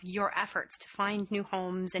of your efforts to find new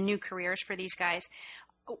homes and new careers for these guys.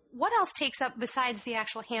 What else takes up, besides the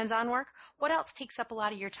actual hands-on work, what else takes up a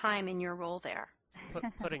lot of your time in your role there?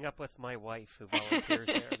 Putting up with my wife who volunteers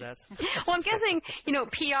there. That's well, I'm guessing,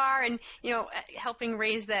 PR and, helping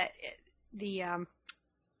raise the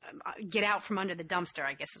get out from under the dumpster,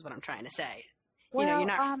 I guess is what I'm trying to say. Well, you're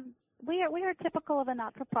not... we are typical of a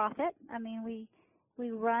not-for-profit. I mean, we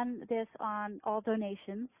run this on all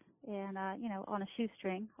donations and, on a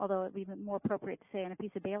shoestring, although it would be more appropriate to say on a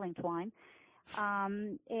piece of baling twine.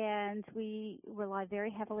 And we rely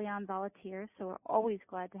very heavily on volunteers, so we're always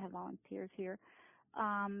glad to have volunteers here.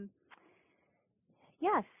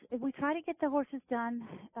 Yes, we try to get the horses done.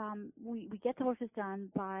 We get the horses done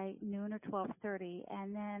by noon or 12:30,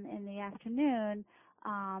 and then in the afternoon,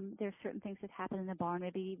 There's certain things that happen in the barn,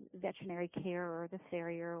 maybe veterinary care or the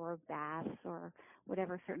farrier or baths or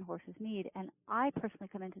whatever certain horses need. And I personally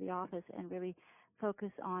come into the office and really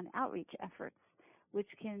focus on outreach efforts, which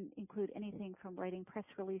can include anything from writing press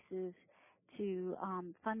releases to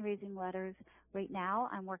fundraising letters. Right now,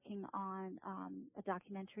 I'm working on a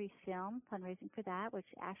documentary film, fundraising for that, which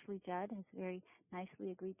Ashley Judd has very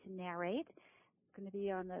nicely agreed to narrate. It's going to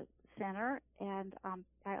be on the center, and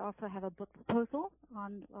I also have a book proposal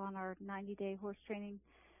on our 90-day horse training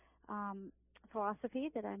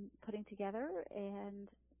philosophy that I'm putting together, and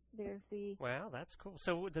there's the... Wow, that's cool.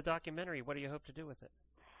 So the documentary, what do you hope to do with it?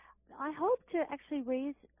 I hope to actually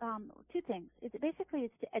raise two things. It's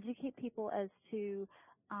to educate people as to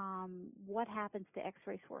what happens to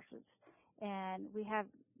ex-race horses. And we have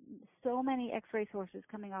so many ex-race horses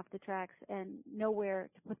coming off the tracks and nowhere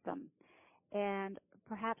to put them. And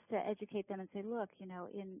perhaps to educate them and say, look,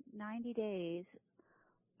 in 90 days,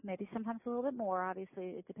 maybe sometimes a little bit more,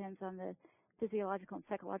 obviously it depends on the physiological and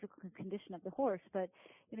psychological condition of the horse, but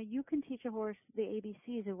you can teach a horse the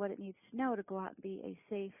ABCs of what it needs to know to go out and be a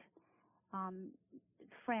safe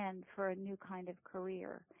friend for a new kind of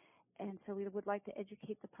career. And so we would like to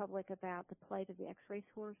educate the public about the plight of the ex-race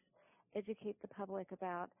horse, educate the public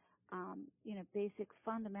about basic,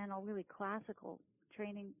 fundamental, really classical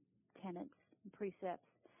training tenets and precepts.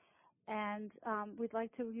 And we'd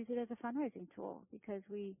like to use it as a fundraising tool because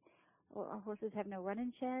our horses have no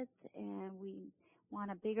run-in sheds, and we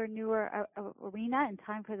want a bigger, newer arena in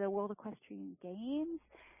time for the World Equestrian Games.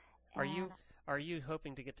 Are you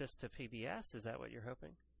hoping to get this to PBS? Is that what you're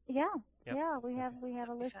hoping? Yeah, Yep. yeah. We have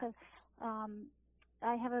a list of.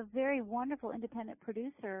 I have a very wonderful independent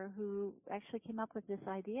producer who actually came up with this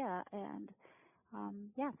idea, and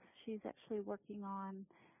yes, she's actually working on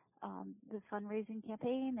the fundraising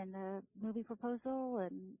campaign and the movie proposal,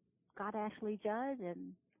 and got Ashley Judd,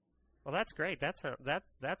 and. Well, that's great. That's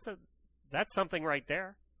something right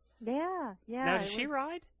there. Yeah, yeah. Now, does she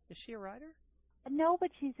ride? Is she a rider? No, but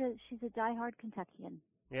she's a diehard Kentuckian.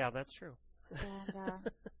 Yeah, that's true.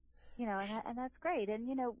 And and that's great. And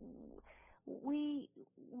we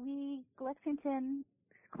Lexington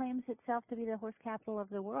claims itself to be the horse capital of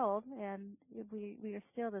the world, and we are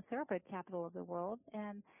still the thoroughbred capital of the world.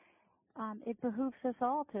 And it behooves us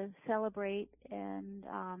all to celebrate and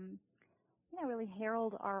really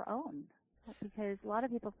herald our own, because a lot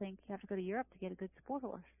of people think you have to go to Europe to get a good sport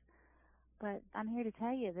horse. But I'm here to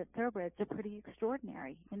tell you that thoroughbreds are pretty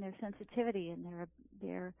extraordinary in their sensitivity and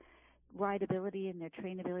their rideability and their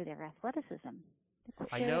trainability, their athleticism.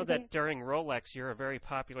 I know that during Rolex, you're a very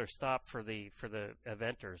popular stop for the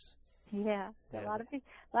eventers. Yeah, Yeah.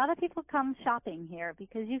 A lot of people come shopping here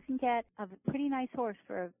because you can get a pretty nice horse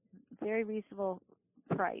for a very reasonable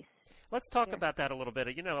price. Let's talk about that a little bit.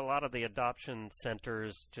 A lot of the adoption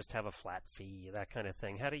centers just have a flat fee, that kind of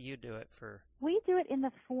thing. How do you do it for? We do it in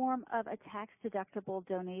the form of a tax-deductible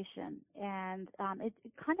donation, and it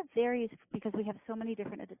kind of varies because we have so many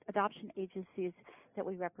different adoption agencies that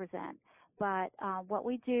we represent. But what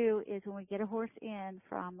we do is when we get a horse in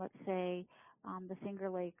from, let's say, the Finger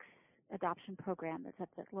Lakes adoption program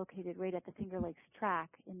that's located right at the Finger Lakes track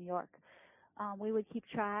in New York, we would keep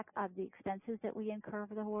track of the expenses that we incur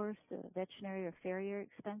for the horse, the veterinary or farrier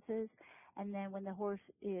expenses, and then when the horse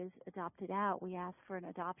is adopted out, we ask for an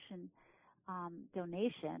adoption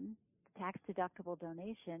donation, tax-deductible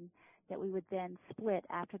donation, that we would then split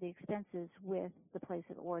after the expenses with the place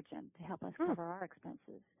of origin to help us cover our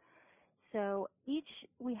expenses. So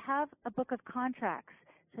we have a book of contracts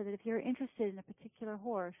so that if you're interested in a particular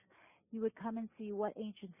horse, you would come and see what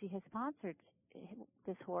agency has sponsored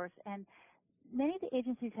this horse. And many of the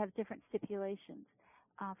agencies have different stipulations.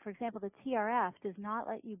 For example, the TRF does not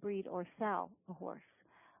let you breed or sell a horse.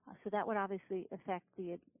 So that would obviously affect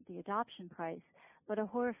the adoption price. But a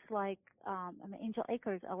horse like Angel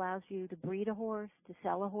Acres allows you to breed a horse, to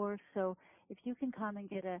sell a horse. So if you can come and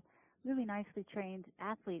get a really nicely trained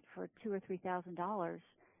athlete for $2,000 or $3,000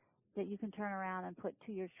 that you can turn around and put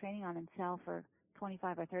 2 years training on and sell for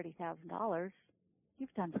 $25,000 or $30,000,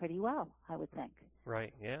 you've done pretty well, I would think.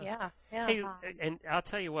 Right, yeah. Yeah, yeah. Hey, and I'll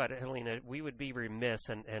tell you what, Helena, we would be remiss,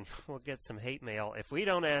 and we'll get some hate mail, if we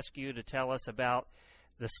don't ask you to tell us about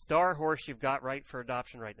the star horse you've got right for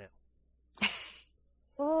adoption right now.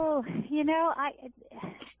 Oh,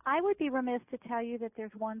 I would be remiss to tell you that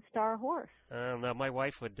there's one star horse. No, my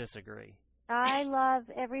wife would disagree. I love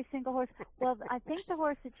every single horse. Well, I think the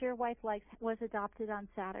horse that your wife likes was adopted on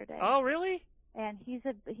Saturday. Oh, really? And he's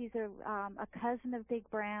a cousin of Big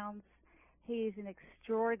Brown's. He's an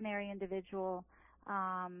extraordinary individual,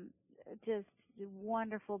 just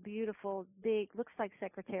wonderful, beautiful, big, looks like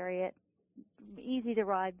Secretariat, easy to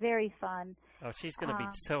ride, very fun. Oh, she's going to be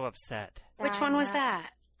so upset. Which one was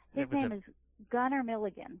that? His name is Gunnar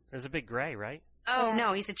Milligan. There's a big gray, right? Oh,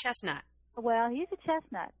 no, he's a chestnut. Well, he's a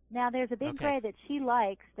chestnut. Now, there's a big gray that she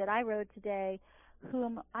likes that I rode today,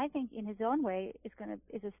 whom I think in his own way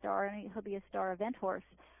is a star, and he'll be a star event horse,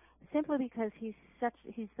 simply because he's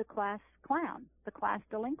the class clown, the class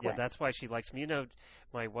delinquent. Yeah, that's why she likes him. You know,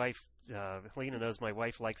 my wife, Lena knows my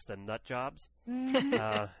wife likes the nut jobs,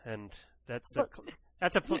 and that's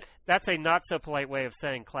a not so polite way of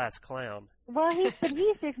saying class clown. Well,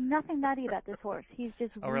 there's nothing nutty about this horse. He's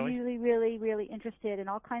just really, really, really interested in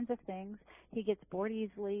all kinds of things. He gets bored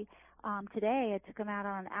easily. Today, I took him out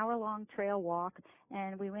on an hour-long trail walk,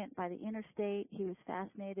 and we went by the interstate. He was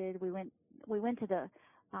fascinated. We went to the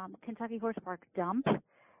Kentucky Horse Park dump,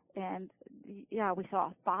 and we saw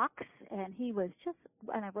a fox, and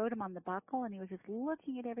and I rode him on the buckle, and he was just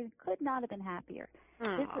looking at everything. Could not have been happier.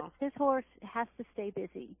 This horse has to stay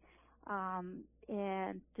busy.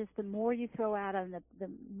 And just the more you throw at him, the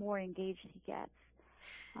more engaged he gets.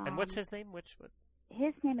 And what's his name?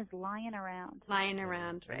 His name is Lion Around. Lion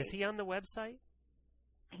Around, right. Is he on the website?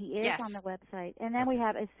 He is on the website. And then we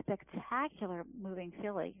have a spectacular moving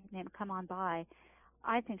filly named Come On By.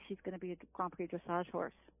 I think she's going to be a Grand Prix dressage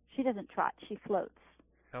horse. She doesn't trot. She floats.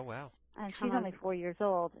 Oh, wow. And she's only 4 years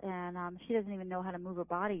old, and she doesn't even know how to move her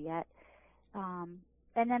body yet. And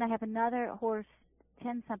then I have another horse,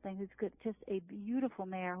 10-something, who's just a beautiful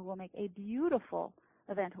mare who will make a beautiful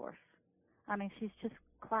event horse. I mean, she's just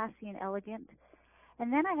classy and elegant.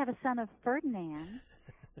 And then I have a son of Ferdinand,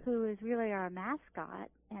 who is really our mascot,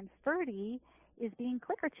 and Ferdy is being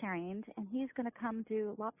clicker trained, and he's going to come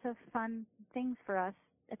do lots of fun things for us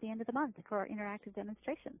at the end of the month for our interactive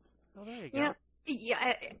demonstrations. Oh, there you go.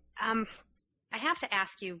 I have to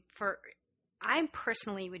ask you I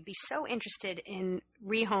personally would be so interested in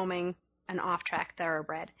rehoming an off-track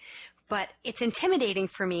thoroughbred, but it's intimidating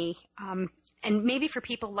for me, and maybe for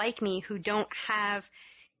people like me who don't have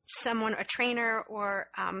a trainer or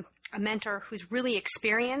a mentor who's really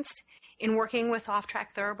experienced in working with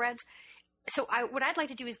off-track thoroughbreds. So what I'd like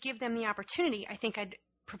to do is give them the opportunity. I think I'd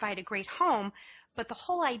provide a great home, but the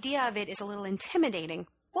whole idea of it is a little intimidating.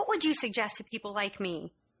 What would you suggest to people like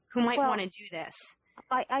me who might want to do this?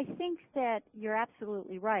 I think that you're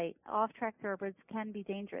absolutely right. Off-track thoroughbreds can be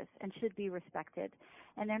dangerous and should be respected.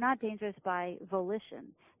 And they're not dangerous by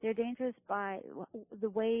volition. They're dangerous by the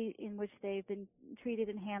way in which they've been treated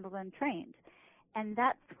and handled and trained. And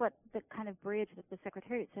that's what the kind of bridge that the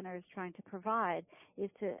Secretariat Center is trying to provide, is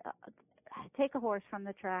to take a horse from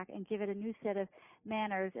the track and give it a new set of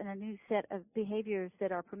manners and a new set of behaviors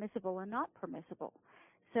that are permissible and not permissible.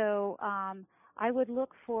 So I would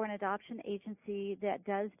look for an adoption agency that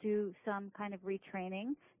does do some kind of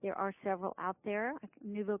retraining. There are several out there.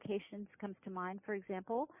 New Vocations comes to mind, for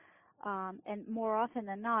example. And more often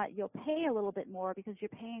than not, you'll pay a little bit more because you're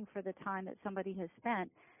paying for the time that somebody has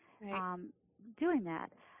spent doing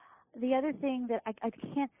that. The other thing that I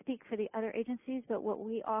can't speak for the other agencies, but what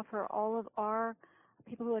we offer all of our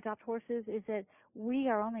people who adopt horses is that we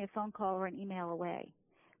are only a phone call or an email away.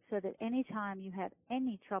 So that anytime you have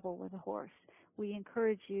any trouble with a horse, we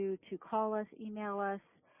encourage you to call us, email us.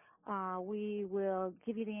 We will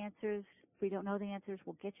give you the answers. If we don't know the answers,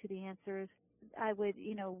 we'll get you the answers. I would,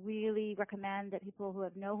 really recommend that people who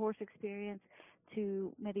have no horse experience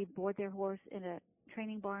to maybe board their horse in a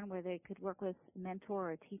training barn where they could work with a mentor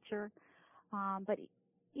or a teacher. But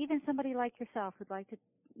even somebody like yourself who'd like to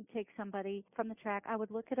take somebody from the track, I would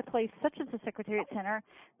look at a place such as the Secretariat Center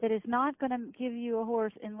that is not going to give you a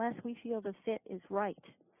horse unless we feel the fit is right,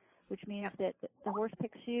 which means that the horse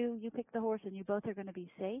picks you, you pick the horse, and you both are going to be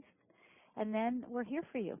safe. And then we're here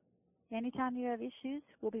for you. Anytime you have issues,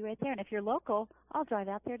 we'll be right there. And if you're local, I'll drive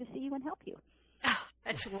out there to see you and help you. Oh,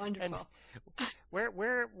 that's wonderful. And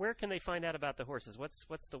where can they find out about the horses? What's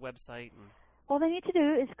the website? All they need to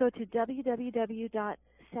do is go to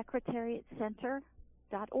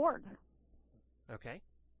www.secretariatcenter.org. Okay.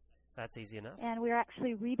 That's easy enough. And we're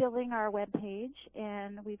actually rebuilding our web page,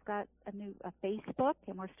 and we've got a Facebook,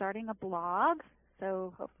 and we're starting a blog.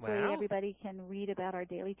 So hopefully everybody can read about our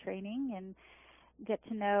daily training and get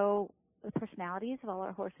to know the personalities of all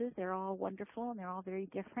our horses. They're all wonderful, and they're all very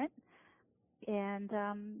different. And,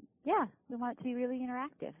 we want it to be really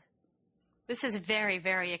interactive. This is very,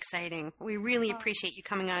 very exciting. We really appreciate you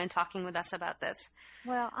coming on and talking with us about this.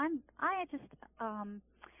 Well,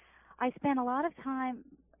 I spend a lot of time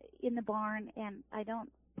in the barn, and I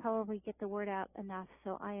don't probably get the word out enough,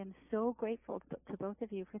 so I am so grateful to both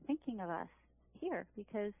of you for thinking of us here,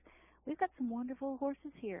 because we've got some wonderful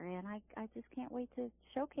horses here, and I just can't wait to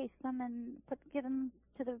showcase them and give them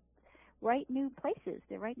to the right new places.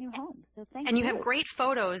 They're right new homes. So thank you. And you have great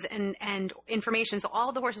photos and information. So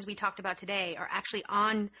all the horses we talked about today are actually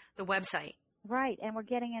on the website. Right, and we're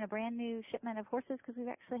getting in a brand new shipment of horses because we've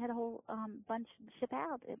actually had a whole bunch ship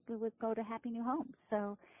out. We would go to happy new homes.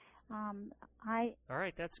 So all right,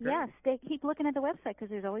 that's great. Yes, keep looking at the website because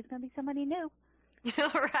there's always going to be somebody new.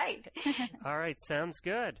 All right. All right, sounds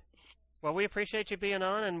good. Well, we appreciate you being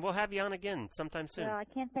on, and we'll have you on again sometime soon. Well, I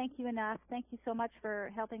can't thank you enough. Thank you so much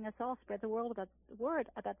for helping us all spread the word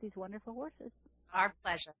about these wonderful horses. Our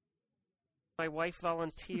pleasure. My wife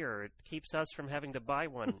volunteered. It keeps us from having to buy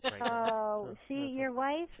one right now. Oh, your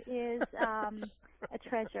wife is a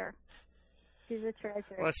treasure. She's a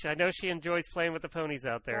treasure. Well, I know she enjoys playing with the ponies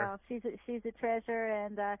out there. Well, she's a treasure,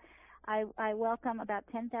 and I welcome about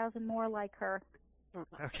 10,000 more like her.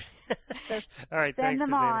 Okay. So all right, send thanks,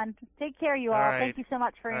 them Susanna. on. Take care, you all. Right. Thank you so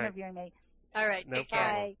much for All right. interviewing me. All right, No take care.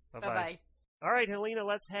 problem. Bye-bye. Bye-bye. All right, Helena,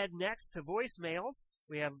 let's head next to voicemails.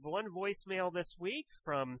 We have one voicemail this week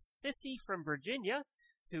from Sissy from Virginia,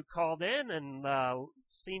 who called in and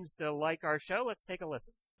seems to like our show. Let's take a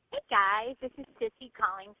listen. Hey guys, this is Sissy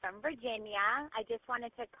calling from Virginia. I just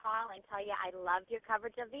wanted to call and tell you I loved your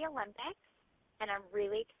coverage of the Olympics, and I'm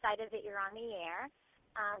really excited that you're on the air.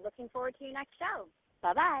 Looking forward to your next show.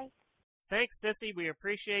 Bye-bye. Thanks, Sissy. We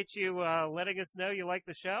appreciate you letting us know you like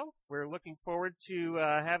the show. We're looking forward to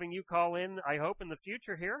having you call in, I hope, in the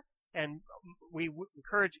future here. And we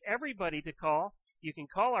encourage everybody to call. You can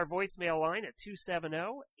call our voicemail line at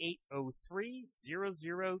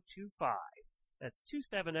 270-803-0025. That's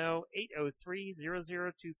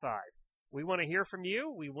 270-803-0025. We want to hear from you.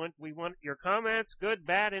 We want your comments, good,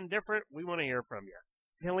 bad, indifferent. We want to hear from you.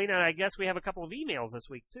 Helena, I guess we have a couple of emails this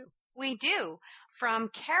week, too. We do. From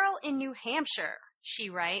Carol in New Hampshire, she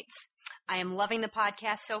writes, I am loving the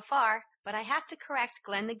podcast so far, but I have to correct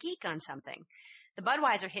Glenn the Geek on something. The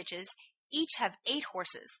Budweiser hitches each have 8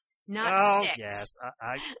 horses, not 6. Yes.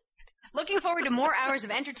 Looking forward to more hours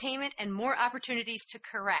of entertainment and more opportunities to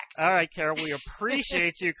correct. All right, Carol, we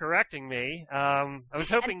appreciate you correcting me. I was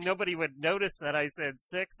hoping nobody would notice that I said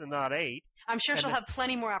 6 and not 8. I'm sure she'll have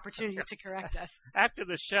plenty more opportunities to correct us. After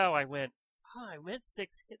the show, I went, I meant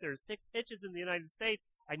 6. There's 6 hitches in the United States.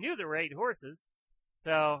 I knew there were 8 horses.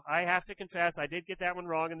 So I have to confess, I did get that one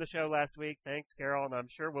wrong in the show last week. Thanks, Carol, and I'm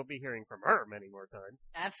sure we'll be hearing from her many more times.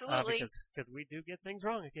 Absolutely. Because we do get things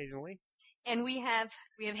wrong occasionally. And we have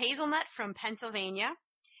Hazelnut from Pennsylvania,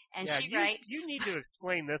 and she writes... You need to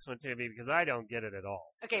explain this one to me because I don't get it at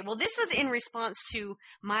all. Okay, well, this was in response to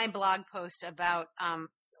my blog post about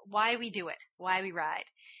why we do it, why we ride.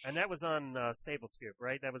 And that was on Stable Scoop,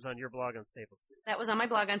 right? That was on your blog on Stable Scoop. That was on my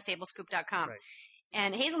blog on stablescoop.com. Right.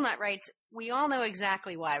 And Hazelnut writes, we all know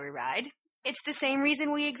exactly why we ride. It's the same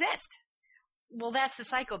reason we exist. Well, that's the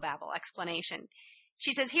psychobabble explanation.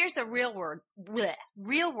 She says, here's the real world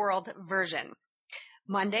version.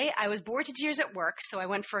 Monday, I was bored to tears at work, so I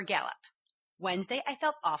went for a gallop. Wednesday, I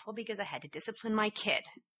felt awful because I had to discipline my kid.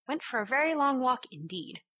 Went for a very long walk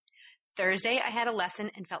indeed. Thursday, I had a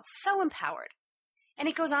lesson and felt so empowered. And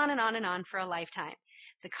it goes on and on and on for a lifetime.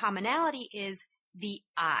 The commonality is the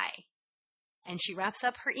I. And she wraps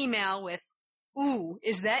up her email with, ooh,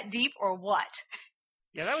 is that deep or what?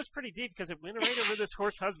 Yeah, that was pretty deep because it went right over this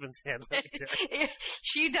horse husband's head.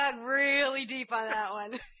 She dug really deep on that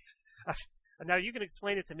one. Now you can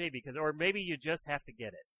explain it to me or maybe you just have to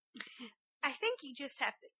get it. I think you just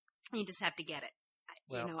have to get it.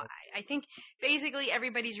 Well, I think basically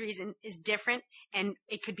everybody's reason is different, and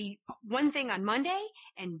it could be one thing on Monday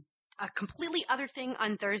and a completely other thing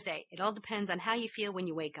on Thursday. It all depends on how you feel when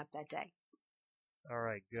you wake up that day. All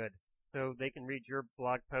right, good. So they can read your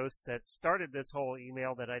blog post that started this whole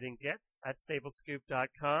email that I didn't get at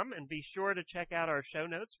stablescoop.com, and be sure to check out our show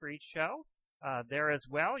notes for each show. There as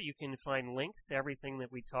well, you can find links to everything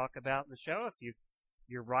that we talk about in the show. If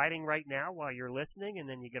you're riding right now while you're listening, and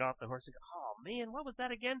then you get off the horse and go, oh man, what was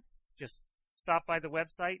that again? Just stop by the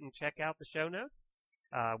website and check out the show notes.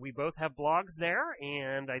 We both have blogs there,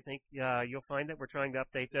 and I think you'll find that we're trying to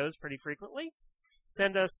update those pretty frequently.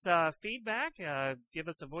 Send us feedback. Give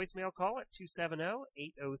us a voicemail call at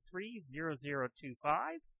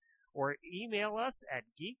 270-803-0025, or email us at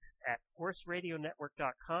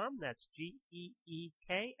geeks@horseradionetwork.com. That's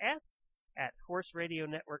GEEKS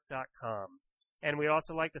 @horseradionetwork.com. And we'd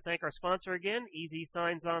also like to thank our sponsor again, Easy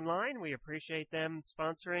Signs Online. We appreciate them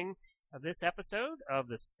sponsoring this episode of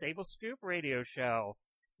the Stable Scoop Radio Show.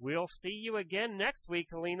 We'll see you again next week,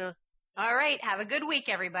 Helena. All right. Have a good week,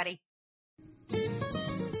 everybody.